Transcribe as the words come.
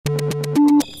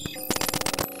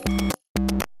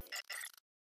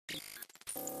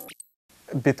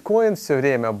биткоин все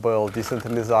время был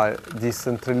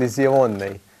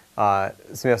децентрализованной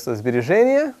место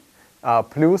сбережения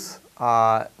плюс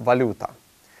валюта.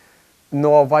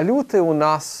 Но валюты у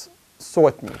нас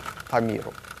сотни по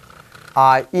миру.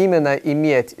 А именно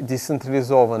иметь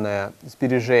децентрализованное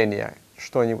сбережение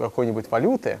какой-нибудь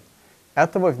валюты,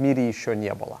 этого в мире еще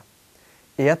не было.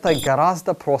 И это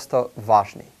гораздо просто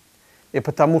важней. И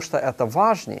потому что это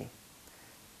важней,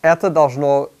 это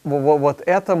должно, вот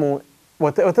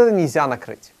это нельзя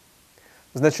накрыть.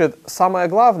 Значит, самое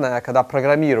главное, когда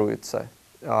программируется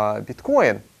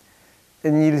биткоин,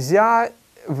 нельзя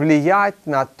влиять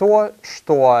на то,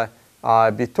 что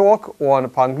биток, он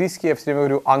по-английски, я все время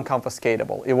говорю,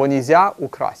 unconfiscatable. Его нельзя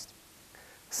украсть.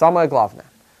 Самое главное,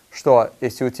 что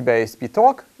если у тебя есть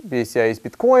биток, если у тебя есть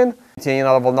биткоин, тебе не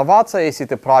надо волноваться, если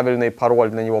ты правильный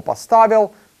пароль на него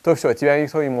поставил, то все, тебя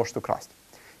никто не может украсть.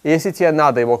 И если тебе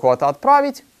надо его куда-то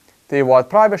отправить, ты его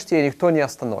отправишь, тебе никто не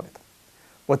остановит.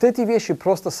 Вот эти вещи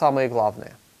просто самые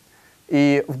главные.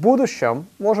 И в будущем,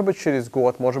 может быть через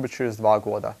год, может быть через 2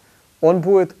 года, он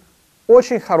будет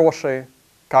очень хороший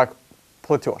как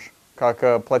платеж,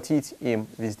 как платить им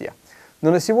везде.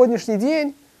 Но на сегодняшний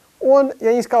день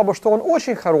я не сказал бы, что он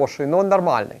очень хороший, но он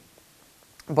нормальный.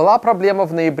 Была проблема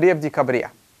в ноябре, в декабре,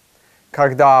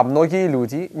 когда многие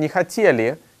люди не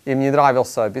хотели, им не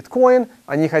нравился биткоин,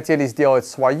 они хотели сделать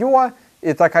свое,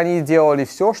 и так они делали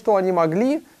все, что они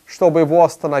могли, чтобы его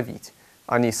остановить.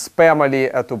 Они спамили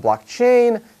эту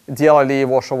блокчейн, делали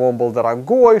его, чтобы он был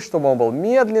дорогой, чтобы он был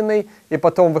медленный, и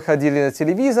потом выходили на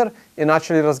телевизор и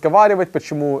начали разговаривать,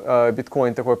 почему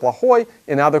биткоин такой плохой,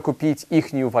 и надо купить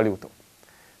ихнюю валюту.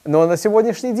 Но на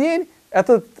сегодняшний день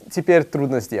это теперь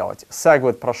трудно сделать.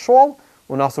 Сегвит прошел,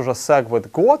 у нас уже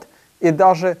сегвит год, и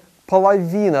даже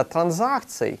половина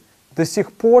транзакций до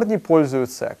сих пор не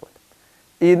пользуют сегвит.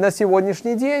 И на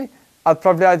сегодняшний день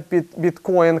отправлять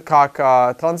биткоин как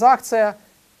транзакция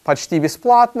почти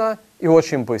бесплатно и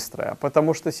очень быстрая,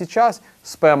 потому что сейчас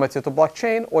спамить эту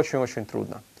блокчейн очень-очень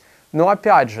трудно. Но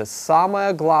опять же,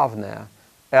 самое главное,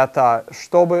 это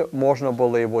чтобы можно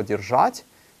было его держать,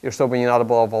 и чтобы не надо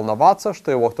было волноваться, что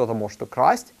его кто-то может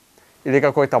украсть, или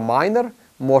какой-то майнер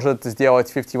может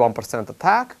сделать 51%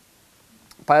 attack.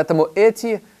 Поэтому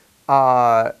эти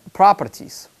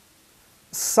properties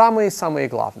самые-самые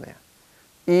главные.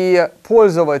 И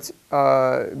пользовать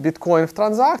биткоин в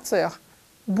транзакциях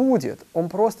будет. Он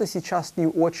просто сейчас не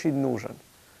очень нужен.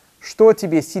 Что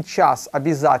тебе сейчас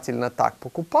обязательно так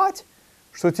покупать,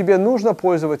 что тебе нужно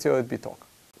пользоваться этот биток.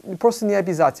 Просто не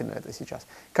обязательно это сейчас.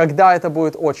 Когда это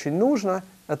будет очень нужно,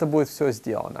 это будет все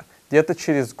сделано. Где-то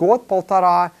через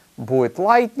год-полтора будет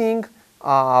Lightning,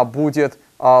 будет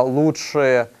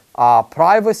лучше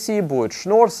privacy, будет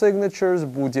Schnorr signatures,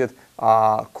 будет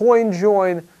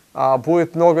CoinJoin,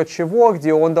 будет много чего,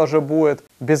 где он даже будет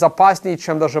безопаснее,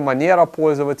 чем даже Monero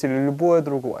пользователь или любое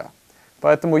другое.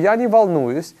 Поэтому я не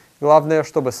волнуюсь. Главное,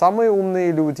 чтобы самые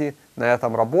умные люди на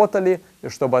этом работали, и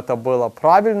чтобы это было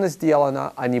правильно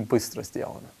сделано, а не быстро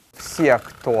сделано. Все,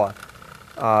 кто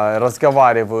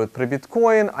разговаривают про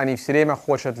биткоин, они все время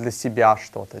хотят для себя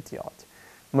что-то делать.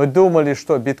 Мы думали,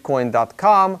 что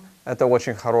bitcoin.com это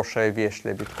очень хорошая вещь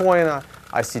для биткоина,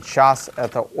 а сейчас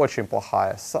это очень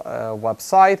плохая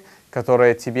веб-сайт,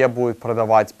 который тебе будет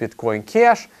продавать биткоин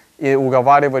кэш и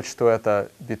уговаривать, что это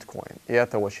биткоин. И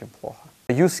это очень плохо.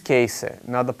 Use cases.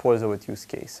 Надо пользовать use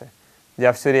cases.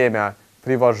 Я все время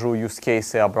привожу use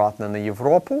cases обратно на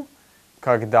Европу,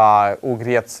 когда у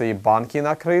Греции банки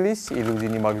накрылись, и люди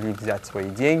не могли взять свои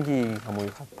деньги и кому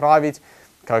их отправить,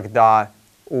 когда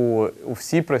в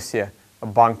Сипросе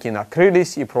банки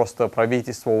накрылись, и просто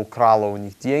правительство украло у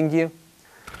них деньги.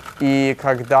 И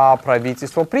когда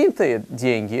правительство принтает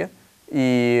деньги,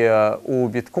 и у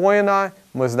биткоина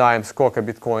мы знаем, сколько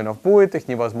биткоинов будет, их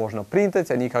невозможно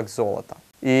принтать, они как золото.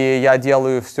 И я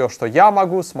делаю все, что я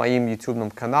могу с моим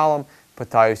YouTube-каналом,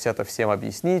 пытаюсь это всем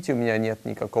объяснить, у меня нет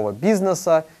никакого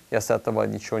бизнеса, я с этого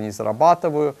ничего не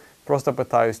зарабатываю, просто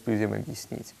пытаюсь людям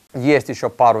объяснить. Есть еще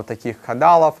пару таких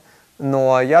каналов,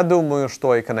 но я думаю,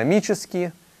 что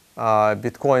экономически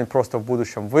биткоин просто в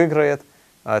будущем выиграет,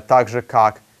 так же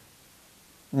как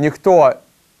никто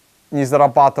не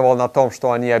зарабатывал на том,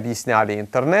 что они объясняли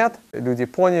интернет. Люди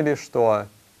поняли, что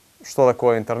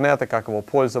такое интернет и как его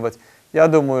пользовать. Я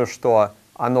думаю, что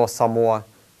оно само,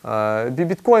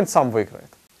 биткоин сам выиграет.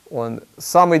 Он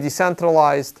самый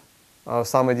decentralized,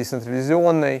 самый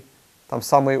децентрализованный, там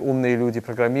самые умные люди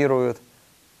программируют.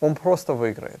 Он просто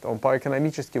выиграет, он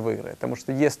по-экономически выиграет. Потому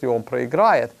что если он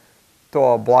проиграет,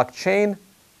 то блокчейн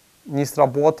не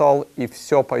сработал и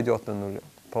все пойдет на нулю,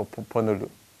 по нулю.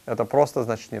 Это просто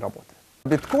значит не работает.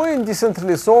 Биткоин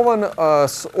децентрализован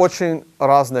с очень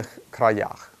разных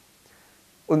краях.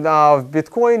 В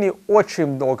биткоине очень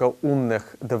много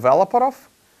умных девелоперов,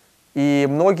 и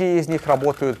многие из них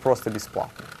работают просто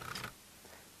бесплатно.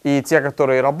 И те,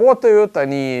 которые работают,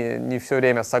 они не все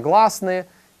время согласны.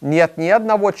 Нет ни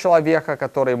одного человека,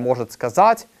 который может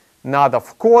сказать, надо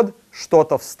в код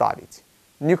что-то вставить.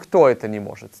 Никто это не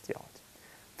может сделать.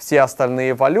 Все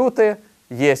остальные валюты,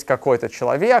 есть какой-то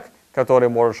человек, который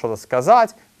может что-то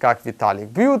сказать, как Виталик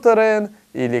Бьютерин,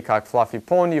 или как Флаффи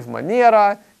Пони в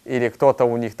Monero, или кто-то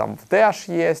у них там в Dash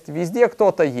есть. Везде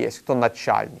кто-то есть, кто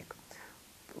начальник.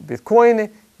 В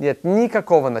биткоине нет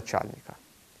никакого начальника.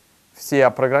 Все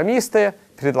программисты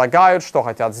предлагают, что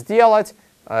хотят сделать,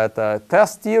 это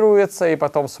тестируется, и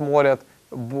потом смотрят,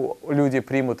 люди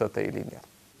примут это или нет.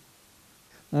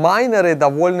 Майнеры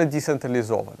довольно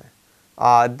децентрализованы.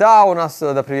 Да, у нас,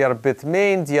 например,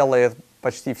 Bitmain делает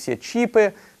почти все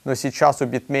чипы, но сейчас у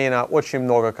Bitmain очень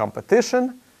много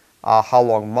competition.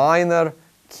 Halong Miner,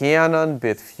 Canon,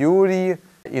 Bitfury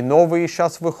и новые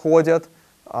сейчас выходят.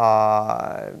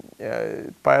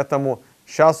 Поэтому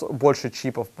сейчас больше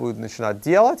чипов будут начинать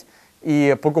делать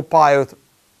и покупают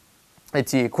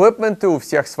эти эквипменты, у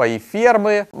всех свои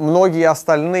фермы. Многие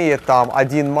остальные, там,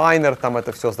 один майнер, там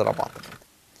это все зарабатывает.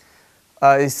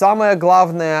 И самое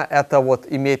главное, это вот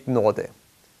иметь ноды.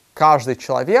 Каждый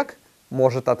человек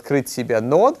может открыть себе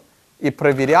нод и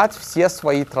проверять все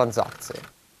свои транзакции.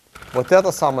 Вот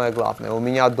это самое главное. У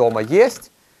меня дома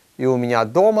есть, и у меня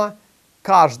дома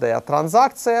каждая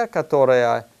транзакция,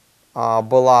 которая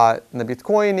была на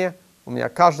биткоине, у меня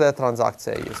каждая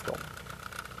транзакция есть дома.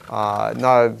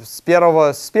 С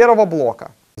первого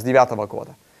блока, с 9-го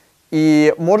года.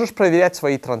 И можешь проверять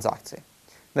свои транзакции.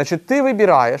 Значит, ты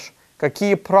выбираешь,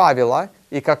 какие правила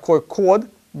и какой код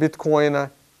биткоина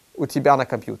у тебя на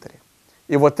компьютере.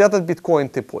 И вот этот биткоин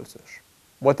ты пользуешь.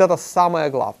 Вот это самое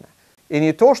главное. И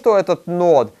не то, что этот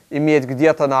нод иметь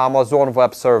где-то на Amazon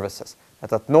Web Services.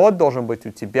 Этот нод должен быть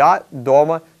у тебя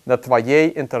дома на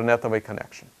твоей интернетовой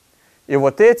connection. И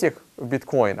вот этих в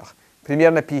биткоинах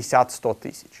примерно 50-100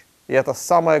 тысяч. И это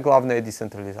самая главная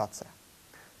децентрализация.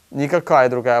 Никакая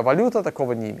другая валюта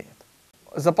такого не имеет.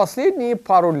 За последние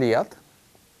пару лет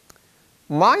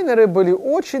майнеры были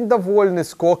очень довольны,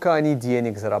 сколько они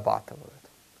денег зарабатывают.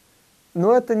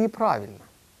 Но это неправильно.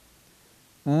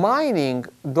 Майнинг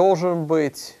должен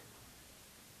быть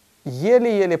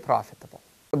еле-еле profitable.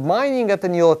 Майнинг это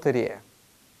не лотерея.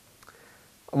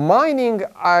 Майнинг,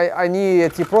 они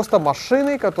эти просто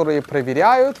машины, которые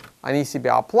проверяют, они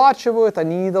себя оплачивают,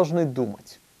 они не должны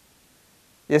думать.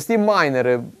 Если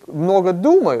майнеры много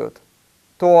думают,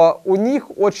 то у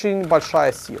них очень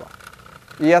большая сила.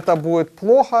 И это будет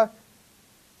плохо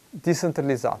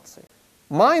децентрализации.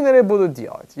 Майнеры будут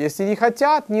делать. Если не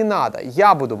хотят, не надо.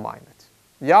 Я буду майнить.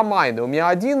 Я майню. У меня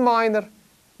один майнер,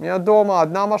 у меня дома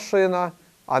одна машина,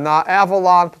 она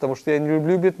Avalon, потому что я не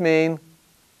люблю Bitmain.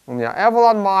 У меня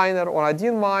Avalon майнер, он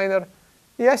один майнер.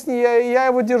 Я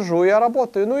его держу, я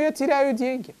работаю, но я теряю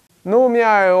деньги. Ну, у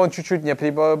меня он чуть-чуть не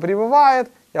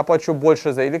прибывает, я плачу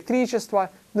больше за электричество,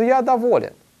 но я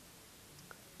доволен.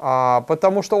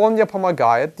 Потому что он мне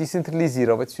помогает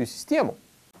децентрализировать всю систему.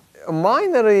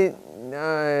 Майнеры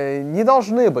не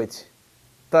должны быть,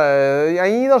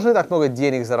 они не должны так много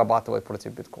денег зарабатывать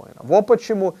против биткоина. Вот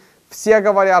почему все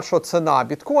говорят, что цена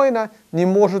биткоина не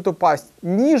может упасть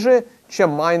ниже, чем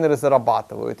майнеры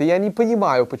зарабатывают. И я не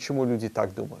понимаю, почему люди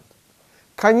так думают.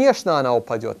 Конечно, она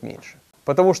упадет меньше.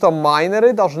 Потому что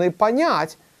майнеры должны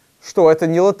понять, что это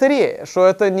не лотерея, что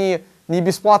это не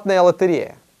бесплатная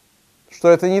лотерея. Что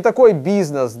это не такой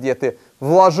бизнес, где ты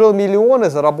вложил миллионы,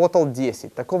 заработал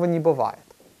 10. Такого не бывает.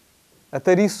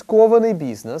 Это рискованный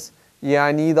бизнес, и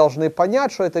они должны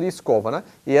понять, что это рискованно.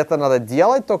 И это надо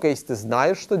делать только если ты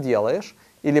знаешь, что делаешь,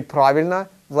 или правильно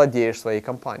владеешь своей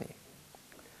компанией.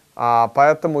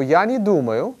 Поэтому я не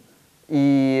думаю,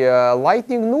 и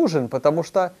Lightning нужен, потому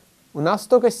что у нас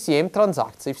только 7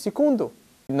 транзакций в секунду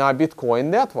на Bitcoin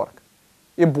Network.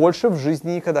 И больше в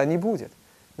жизни никогда не будет.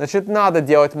 Значит, надо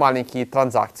делать маленькие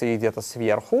транзакции где-то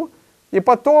сверху, и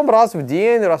потом раз в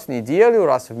день, раз в неделю,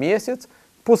 раз в месяц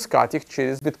пускать их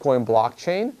через Bitcoin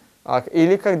блокчейн,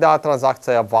 или когда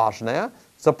транзакция важная,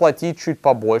 заплатить чуть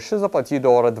побольше, заплати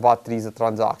 $2-3 за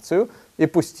транзакцию и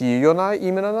пусти ее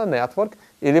именно на network,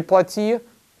 или плати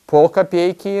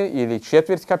полкопейки или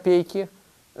четверть копейки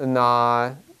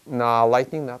на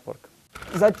Lightning Network.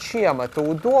 Зачем это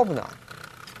удобно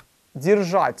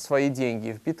держать свои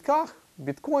деньги в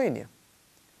биткоине,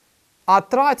 а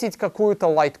тратить какую-то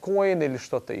лайткоин или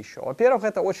что-то еще? Во-первых,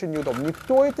 это очень неудобно.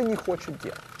 Никто это не хочет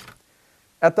делать.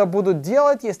 Это будут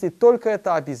делать, если только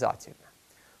это обязательно.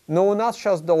 Но у нас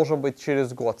сейчас должен быть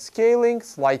через год скейлинг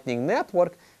с Lightning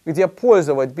Network, где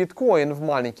пользовать биткоин в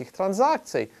маленьких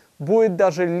транзакциях будет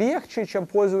даже легче, чем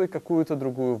пользовать какую-то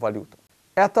другую валюту.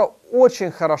 Это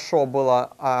очень хорошо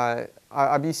было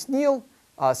объяснил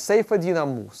Сейф-Аддин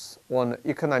Амус. Он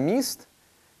экономист,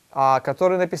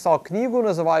 который написал книгу,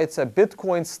 называется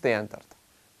 «Биткоин Стандарт»,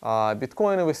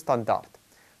 биткоиновый стандарт.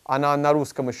 Она на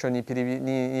русском еще не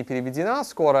переведена,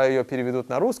 скоро ее переведут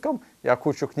на русском. Я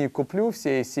кучу книг куплю,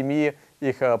 всей семьи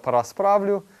их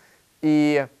порасправлю.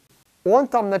 И он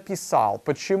там написал,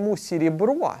 почему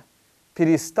серебро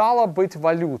перестало быть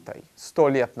валютой 100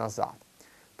 лет назад.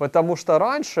 Потому что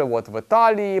раньше вот в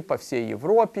Италии, по всей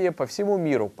Европе, по всему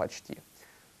миру почти,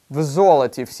 в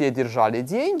золоте все держали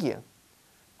деньги,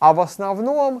 а в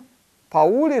основном по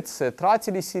улице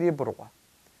тратили серебро.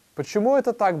 Почему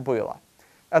это так было?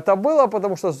 Это было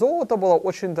потому, что золото было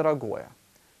очень дорогое.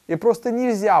 И просто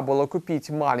нельзя было купить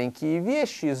маленькие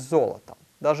вещи с золотом.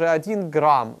 Даже 1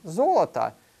 грамм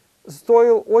золота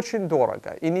стоил очень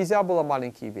дорого, и нельзя было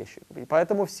маленькие вещи купить.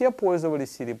 Поэтому все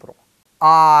пользовались серебром.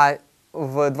 А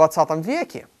в 20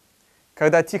 веке,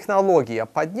 когда технология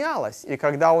поднялась, и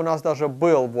когда у нас даже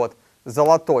был вот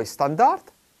золотой стандарт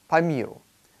по миру,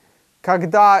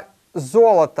 когда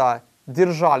золото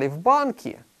держали в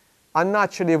банке, а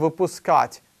начали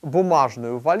выпускать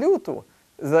бумажную валюту,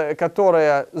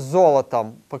 которая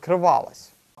золотом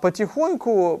покрывалась,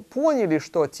 потихоньку поняли,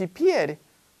 что теперь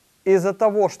из-за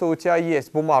того, что у тебя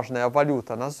есть бумажная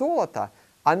валюта на золото,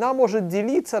 она может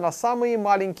делиться на самые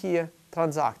маленькие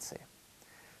транзакции.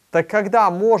 Так когда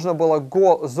можно было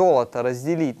золото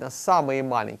разделить на самые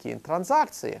маленькие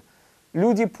транзакции,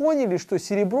 люди поняли, что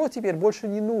серебро теперь больше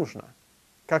не нужно,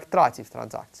 как тратить в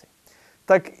транзакции.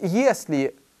 Так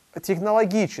если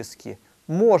технологически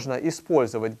можно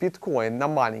использовать биткоин на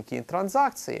маленькие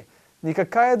транзакции,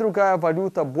 никакая другая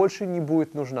валюта больше не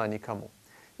будет нужна никому.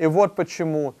 И вот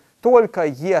почему только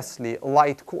если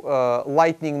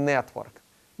Lightning Network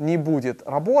не будет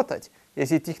работать,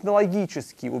 если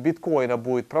технологически у биткоина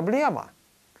будет проблема,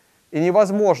 и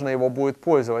невозможно его будет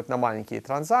пользовать на маленькие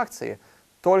транзакции,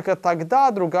 только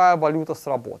тогда другая валюта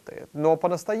сработает. Но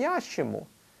по-настоящему,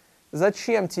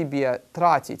 зачем тебе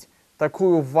тратить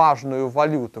такую важную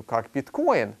валюту, как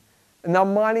биткоин, на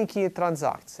маленькие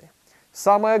транзакции?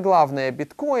 Самое главное,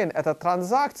 биткоин — это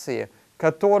транзакции,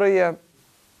 которые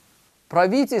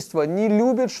правительство не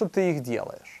любит, что ты их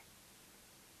делаешь.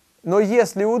 Но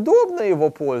если удобно его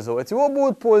пользовать, его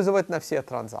будут пользовать на все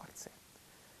транзакции.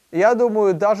 Я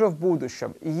думаю, даже в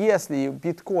будущем, если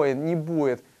биткоин не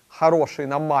будет хороший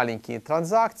на маленькие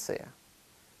транзакции,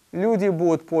 люди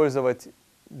будут пользовать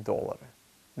доллары,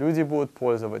 люди будут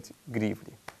пользовать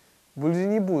гривни. Люди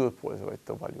не будут пользовать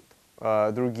ту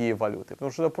валюту, другие валюты,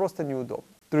 потому что это просто неудобно.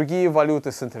 Другие валюты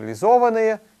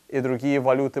централизованные, и другие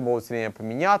валюты могут все время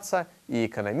поменяться, и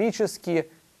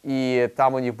экономически, и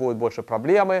там у них будут больше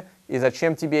проблемы, и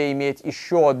зачем тебе иметь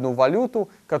еще одну валюту,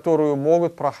 которую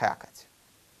могут прохакать?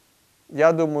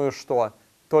 Я думаю, что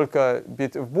только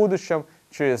в будущем,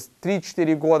 через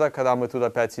 3-4 года, когда мы тут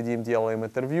опять сидим, делаем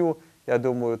интервью, я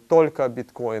думаю, только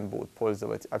биткоин будут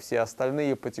пользовать, а все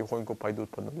остальные потихоньку пойдут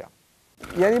по нулям.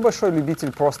 Я небольшой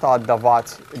любитель просто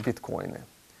отдавать биткоины.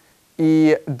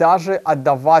 И даже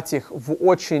отдавать их в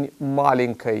очень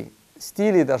маленькой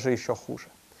стиле, даже еще хуже.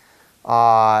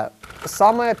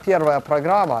 Самая первая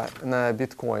программа на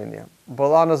биткоине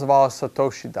называлась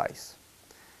Satoshi Dice.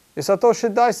 И Satoshi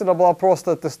Dice это была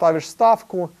просто, ты ставишь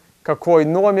ставку, какой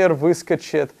номер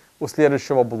выскочит у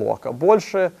следующего блока,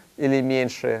 больше или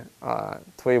меньше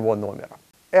твоего номера.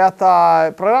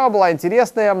 Эта программа была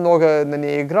интересная, много на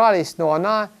ней игрались, но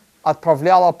она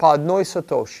отправляла по одной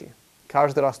Satoshi.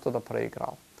 Каждый раз кто-то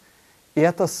проиграл. И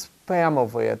это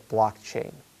спамовый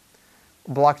блокчейн.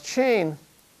 Блокчейн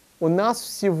у нас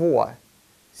всего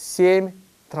 7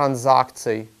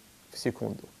 транзакций в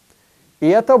секунду. И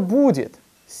это будет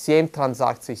 7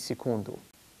 транзакций в секунду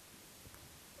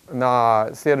на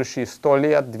следующие 100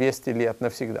 лет, 200 лет,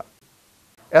 навсегда.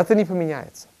 Это не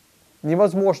поменяется.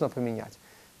 Невозможно поменять.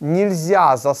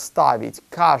 Нельзя заставить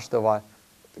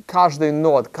каждый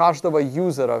нод, каждого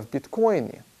юзера в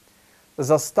биткоине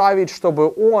заставить,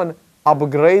 чтобы он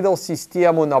апгрейдил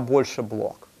систему на больше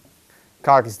блок,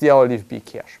 как сделали в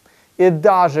Bcash. И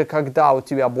даже когда у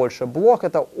тебя больше блок,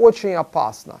 это очень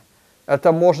опасно.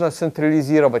 Это можно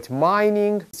централизировать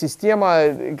майнинг. Система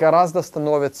гораздо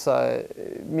становится,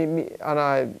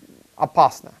 она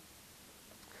опасна.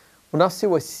 У нас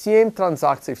всего 7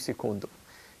 транзакций в секунду.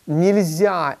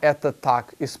 Нельзя это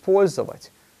так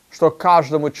использовать, что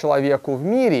каждому человеку в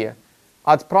мире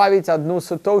отправить одну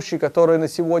сатоши, которая на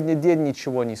сегодня день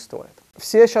ничего не стоит.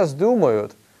 Все сейчас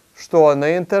думают, что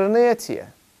на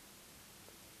интернете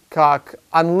как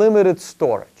unlimited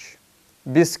storage.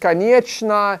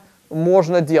 Бесконечно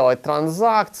можно делать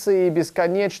транзакции,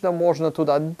 бесконечно можно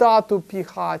туда дату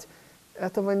пихать.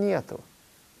 Этого нету.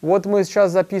 Вот мы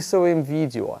сейчас записываем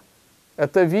видео.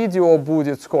 Это видео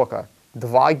будет сколько?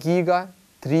 2 гига,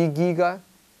 3 гига.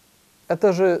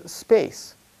 Это же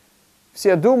space.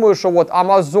 Все думают, что вот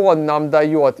Amazon нам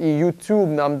дает и YouTube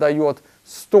нам дает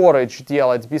storage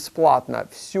делать бесплатно.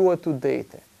 Всю эту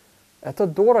дату. Это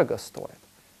дорого стоит.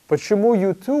 Почему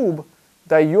YouTube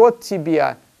дает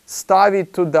тебе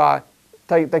ставить туда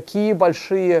такие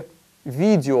большие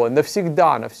видео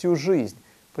навсегда, на всю жизнь?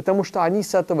 Потому что они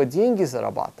с этого деньги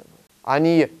зарабатывают.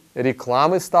 Они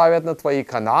рекламы ставят на твои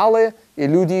каналы, и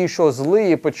люди еще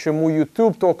злые, почему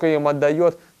YouTube только им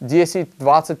отдает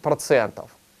 10-20%.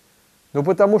 Ну,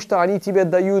 потому что они тебе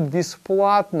дают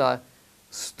бесплатно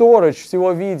storage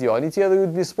всего видео, они тебе дают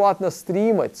бесплатно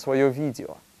стримать свое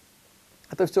видео.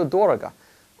 Это все дорого.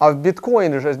 А в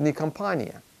биткоине же не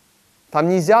компания. Там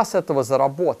нельзя с этого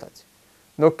заработать.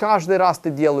 Но каждый раз ты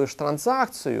делаешь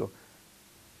транзакцию,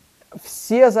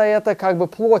 все за это как бы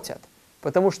платят,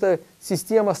 потому что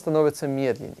система становится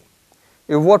медленней.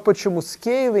 И вот почему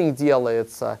скейлинг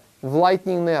делается в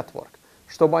Lightning Network,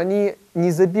 чтобы они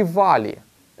не забивали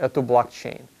эту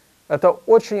блокчейн. Это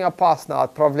очень опасно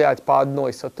отправлять по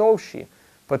одной сатоши,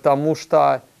 потому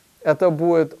что это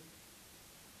будет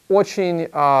очень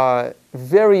very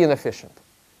inefficient.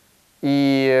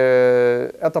 И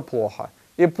это плохо.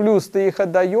 И плюс ты их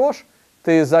отдаешь,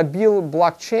 ты забил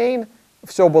блокчейн,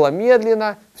 все было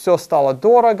медленно, все стало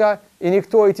дорого, и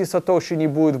никто эти сатоши не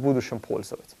будет в будущем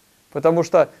пользовать. Потому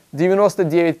что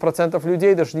 99%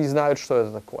 людей даже не знают, что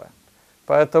это такое.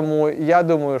 Поэтому я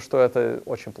думаю, что это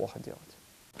очень плохо делать.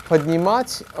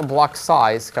 Поднимать block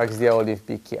size, как сделали в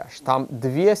Bcash, там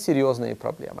две серьезные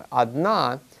проблемы.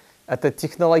 Одна – это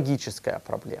технологическая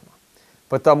проблема.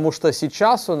 Потому что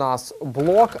сейчас у нас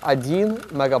блок 1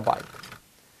 мегабайт.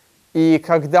 И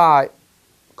когда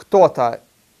кто-то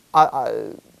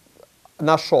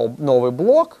нашел новый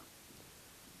блок,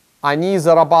 они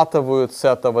зарабатывают с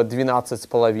этого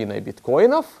 12,5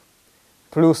 биткоинов,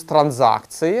 плюс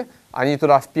транзакции. Они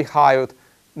туда впихают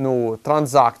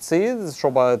транзакции,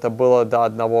 чтобы это было до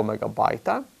 1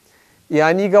 мегабайта. И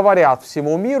они говорят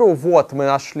всему миру: вот мы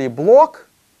нашли блок,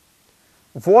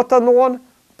 вот он,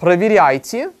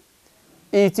 проверяйте.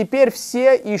 И теперь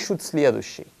все ищут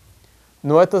следующий.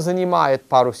 Но это занимает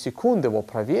пару секунд его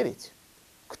проверить.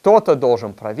 Кто-то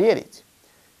должен проверить.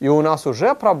 И у нас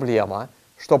уже проблема,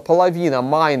 что половина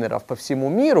майнеров по всему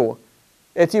миру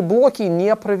эти блоки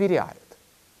не проверяют.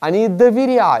 Они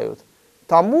доверяют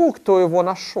тому, кто его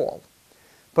нашел.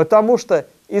 Потому что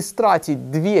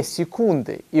истратить 2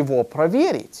 секунды его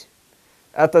проверить,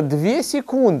 это 2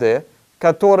 секунды,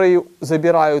 которые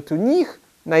забирают у них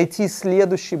найти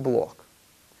следующий блок.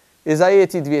 И за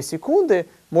эти 2 секунды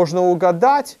можно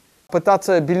угадать,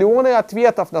 пытаться биллионы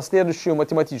ответов на следующую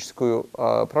математическую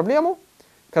проблему,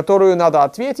 которую надо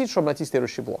ответить, чтобы найти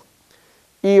следующий блок.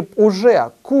 И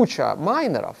уже куча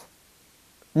майнеров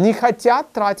не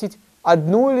хотят тратить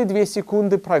 1 или 2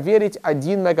 секунды проверить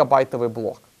 1 мегабайтовый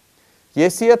блок.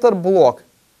 Если этот блок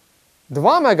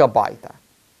 2 мегабайта,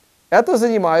 это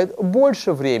занимает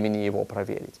больше времени его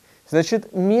проверить.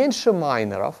 Значит, меньше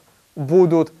майнеров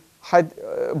будут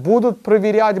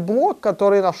проверять блок,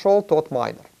 который нашел тот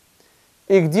майнер.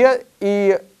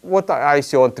 А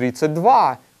если он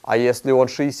 32, а если он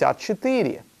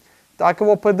 64, так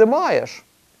его поднимаешь,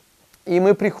 и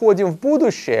мы приходим в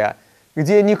будущее,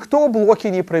 где никто блоки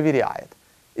не проверяет.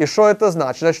 И что это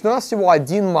значит? Значит, у нас всего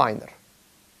 1 майнер.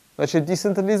 Значит,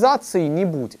 децентрализации не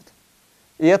будет.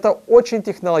 И это очень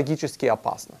технологически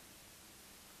опасно.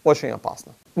 Очень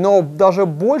опасно. Но даже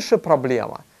больше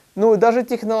проблема. Даже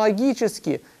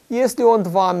технологически, если он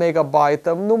 2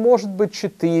 мегабайта, может быть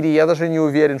 4, я даже не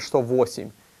уверен, что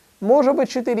 8. Может быть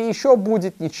 4, еще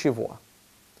будет ничего.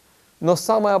 Но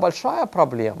самая большая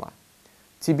проблема,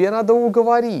 тебе надо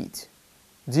уговорить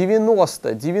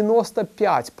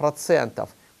 90-95%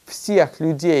 всех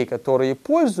людей, которые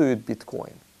пользуют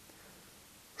биткоин,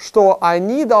 что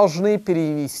они должны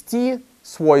перевести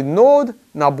свой нод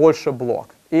на больше блок.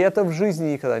 И это в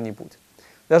жизни никогда не будет.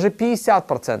 Даже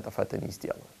 50% это не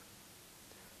сделают.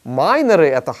 Майнеры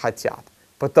это хотят,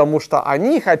 потому что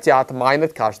они хотят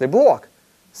майнить каждый блок.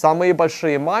 Самые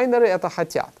большие майнеры это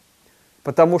хотят.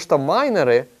 Потому что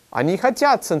майнеры, они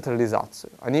хотят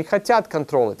централизацию, они хотят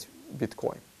контролировать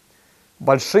биткоин.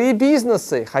 Большие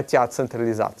бизнесы хотят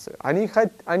централизацию, они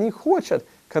хотят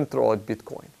контролировать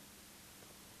биткоин.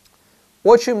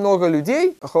 Очень много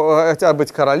людей хотят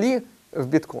быть короли в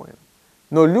биткоин.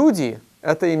 Но люди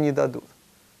это им не дадут.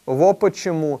 Вот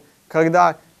почему,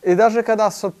 и даже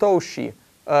когда Сатоши,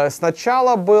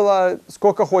 сначала было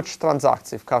сколько хочешь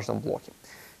транзакций в каждом блоке.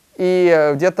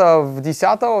 И где-то в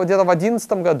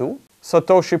 2011 году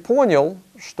Сатоши понял,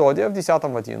 что где-то в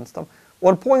 2010-2011,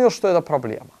 он понял, что это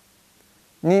проблема.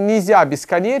 Нельзя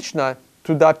бесконечно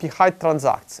туда пихать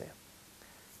транзакции.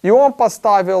 И он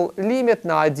поставил лимит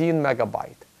на 1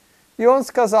 мегабайт. И он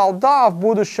сказал, да, в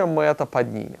будущем мы это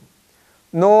поднимем.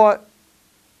 Но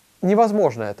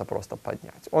невозможно это просто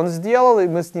поднять. Он сделал, и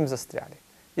мы с ним застряли.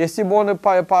 Если бы он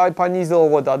понизил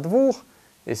его до 2,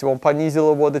 если бы он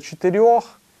понизил его до 4,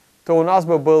 то у нас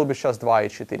было бы сейчас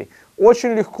 2,4.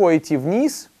 Очень легко идти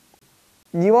вниз,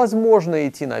 невозможно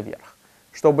идти наверх.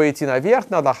 Чтобы идти наверх,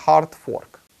 надо hard fork.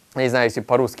 Я не знаю, если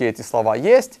по-русски эти слова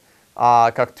есть,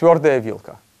 как твердая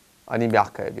вилка, а не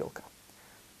мягкая вилка.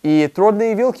 И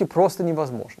твердые вилки просто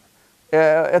невозможно.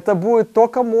 Это будет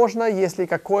только можно, если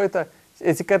какая-то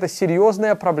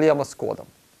серьезная проблема с кодом.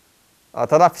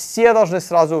 Тогда все должны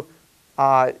сразу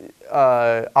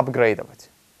апгрейдовать.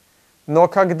 Но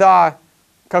когда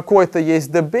какой-то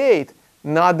есть дебейт,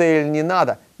 надо или не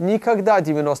надо, никогда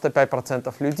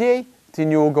 95% людей ты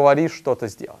не уговоришь что-то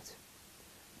сделать.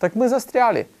 Так мы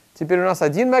застряли. Теперь у нас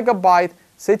 1 мегабайт,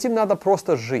 с этим надо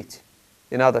просто жить.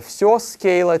 И надо все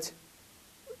скейлать,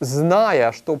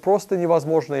 зная, что просто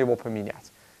невозможно его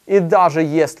поменять. И даже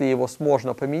если его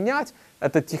можно поменять,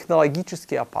 это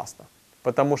технологически опасно.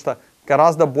 Потому что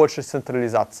гораздо больше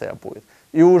централизация будет.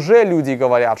 И уже люди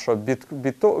говорят, что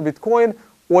биткоин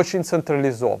очень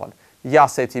централизован. Я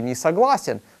с этим не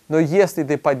согласен, но если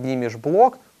ты поднимешь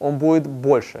блок, он будет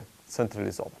больше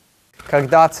централизован.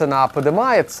 Когда цена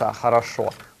поднимается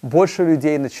хорошо, больше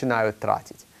людей начинают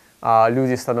тратить.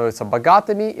 Люди становятся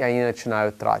богатыми, и они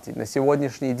начинают тратить. На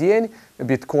сегодняшний день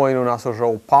биткоин у нас уже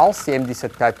упал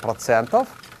 75%,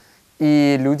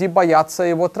 и люди боятся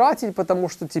его тратить, потому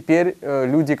что теперь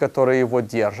люди, которые его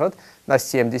держат, на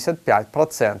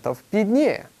 75%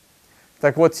 беднее.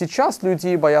 Так вот, сейчас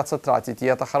люди боятся тратить, и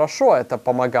это хорошо, это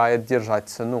помогает держать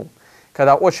цену.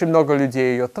 Когда очень много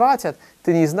людей ее тратят,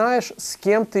 ты не знаешь, с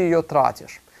кем ты ее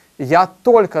тратишь. Я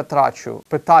только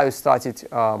пытаюсь тратить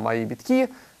мои битки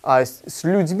с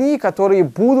людьми, которые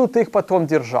будут их потом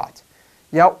держать.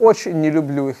 Я очень не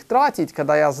люблю их тратить,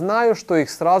 когда я знаю, что их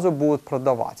сразу будут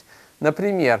продавать.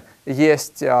 Например,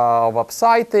 есть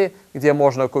веб-сайты, где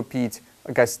можно купить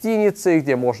гостиницы,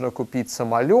 где можно купить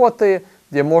самолеты,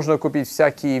 где можно купить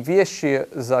всякие вещи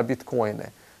за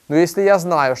биткоины. Но если я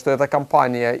знаю, что эта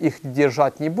компания их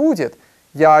держать не будет,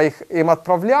 я им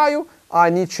отправляю, а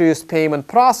они через payment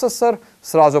processor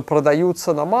сразу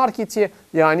продаются на маркете,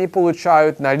 и они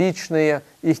получают наличные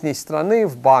их страны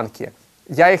в банке.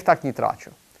 Я их так не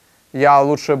трачу. Я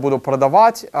лучше буду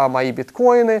продавать мои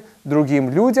биткоины другим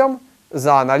людям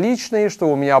за наличные,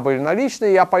 чтобы у меня были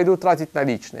наличные, я пойду тратить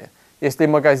наличные. Если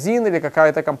магазин или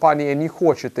какая-то компания не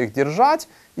хочет их держать,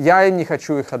 я им не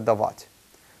хочу их отдавать.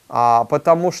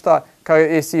 Потому что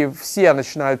если все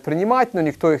начинают принимать, но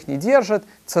никто их не держит,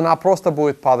 цена просто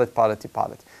будет падать, падать и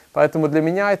падать. Поэтому для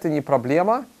меня это не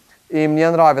проблема. И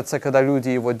мне нравится, когда люди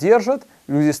его держат,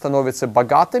 люди становятся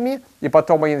богатыми, и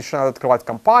потом они начинают открывать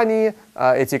компании,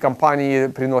 эти компании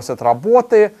приносят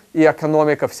работы, и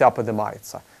экономика вся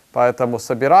поднимается. Поэтому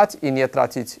собирать и не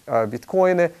тратить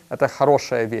биткоины – это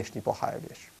хорошая вещь, неплохая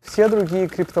вещь. Все другие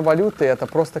криптовалюты – это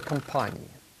просто компании.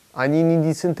 Они не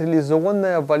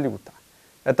децентрализованная валюта.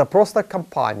 Это просто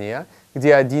компания,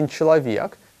 где один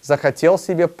человек захотел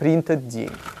себе принтать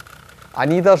деньги.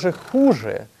 Они даже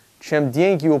хуже, чем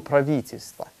деньги у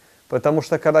правительства. Потому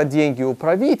что когда деньги у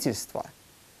правительства,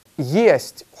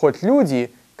 есть хоть люди,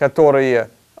 которые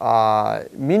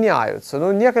меняются.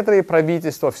 Но некоторые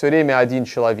правительства все время один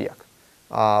человек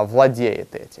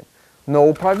владеет этим. Но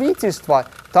у правительства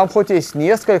там хоть есть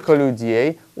несколько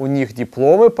людей, у них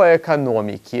дипломы по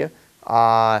экономике,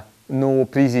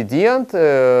 президент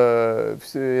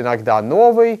иногда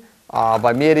новый, в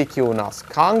Америке у нас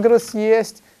Конгресс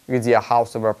есть, где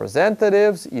House of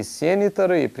Representatives, и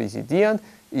сенаторы, и президент,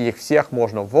 и их всех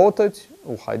можно вотать,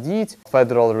 уходить.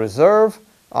 Federal Reserve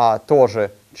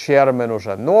тоже chairman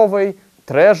уже новый,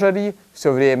 Treasury,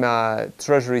 все время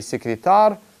Treasury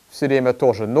секретарь, все время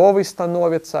тоже новый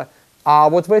становится. А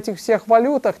вот в этих всех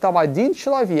валютах там один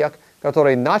человек,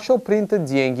 который начал принтать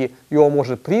деньги, и он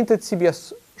может принтать себе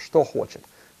что хочет.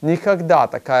 Никогда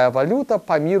такая валюта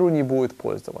по миру не будет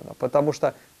пользована, потому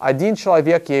что один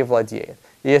человек ей владеет.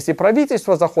 И если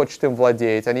правительство захочет им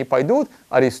владеть, они пойдут,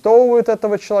 арестовывают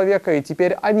этого человека, и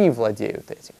теперь они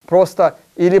владеют этим. Просто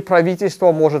или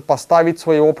правительство может поставить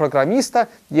своего программиста,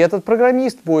 и этот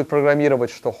программист будет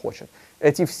программировать, что хочет.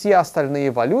 эти все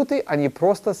остальные валюты, они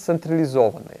просто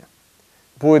централизованные.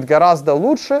 Будет гораздо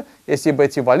лучше, если бы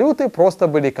эти валюты просто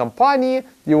были компании,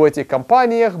 и у этих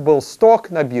компаниях был сток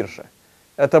на бирже.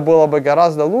 Это было бы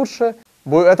гораздо лучше,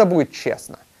 это будет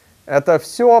честно. Это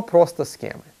все просто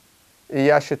схемы. И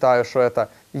я считаю, что это...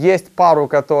 Есть пару,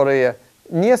 которые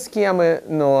не схемы,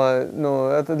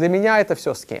 но это, для меня это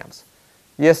все схемс.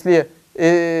 Если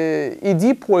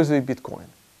иди пользуй биткоин.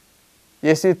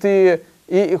 Если ты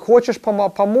хочешь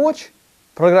помочь,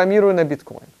 программируй на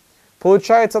биткоин.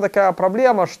 Получается такая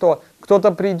проблема, что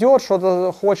кто-то придет,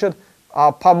 что-то хочет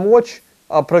помочь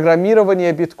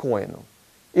программированию биткоину.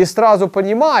 И сразу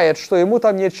понимает, что ему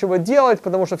там нечего делать,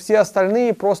 потому что все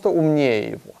остальные просто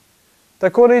умнее его.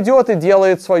 Так он идет и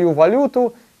делает свою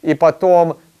валюту, и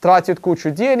потом тратит кучу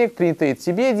денег, принтает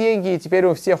себе деньги, и теперь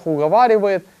он всех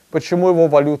уговаривает, почему его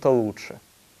валюта лучше.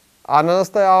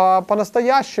 А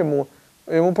по-настоящему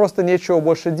ему просто нечего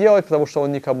больше делать, потому что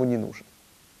он никому не нужен.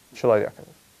 Человек.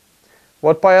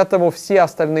 Вот поэтому все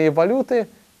остальные валюты,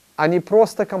 они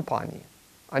просто компании.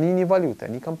 Они не валюты,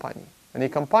 они компании. Они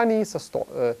компании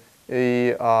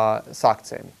с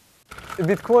акциями.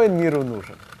 Биткоин миру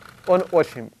нужен. Он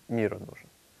очень миру нужен.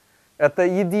 Это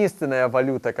единственная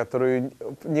валюта, которую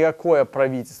никакое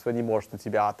правительство не может у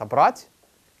тебя отобрать,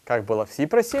 как было в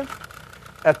Сипросе.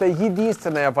 Это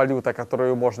единственная валюта,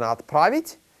 которую можно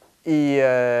отправить,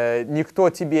 и никто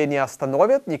тебе не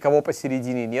остановит, никого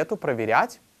посередине нету,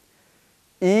 проверять.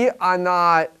 И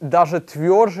она даже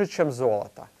тверже, чем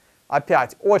золото.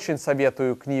 Опять, очень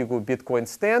советую книгу Bitcoin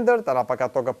Standard, она пока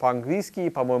только по-английски, и,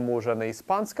 по-моему, уже на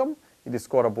испанском, или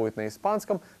скоро будет на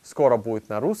испанском, скоро будет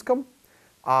на русском.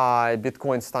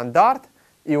 Bitcoin стандарт,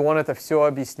 и он это все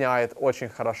объясняет очень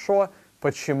хорошо,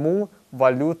 почему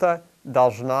валюта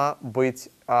должна быть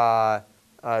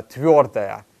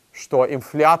твердая, что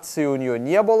инфляции у нее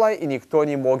не было, и никто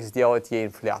не мог сделать ей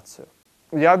инфляцию.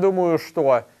 Я думаю,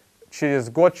 что через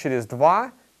год, через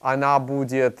два она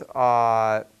будет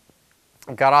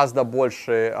гораздо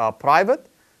больше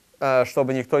private,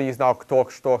 чтобы никто не знал, кто,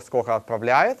 что, сколько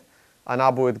отправляет.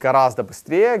 Она будет гораздо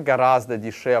быстрее, гораздо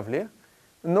дешевле.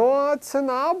 Но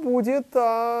цена будет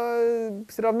все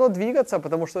равно двигаться,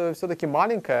 потому что все-таки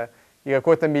маленькая. И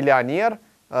какой-то миллионер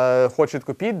хочет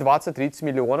купить 20-30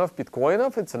 миллионов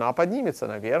биткоинов, и цена поднимется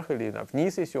наверх или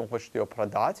вниз, если он хочет ее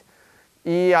продать.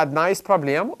 И одна из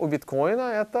проблем у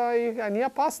биткоина — это они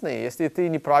опасные. Если ты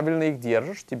неправильно их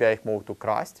держишь, тебя их могут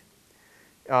украсть.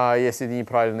 Если ты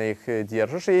неправильно их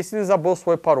держишь. И если ты забыл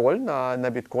свой пароль на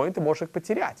биткоин, ты можешь их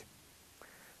потерять.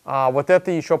 Вот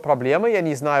это еще проблема. Я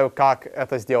не знаю, как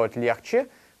это сделать легче,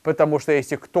 потому что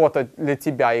если кто-то для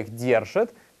тебя их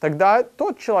держит, тогда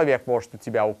тот человек может у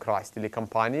тебя украсть, или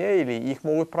компания, или их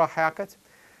могут прохакать.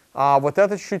 Вот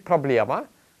это чуть-чуть проблема.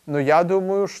 Но я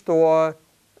думаю, что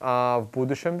в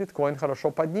будущем биткоин хорошо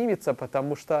поднимется,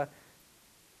 потому что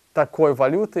такой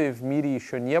валюты в мире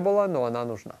еще не было, но она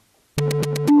нужна.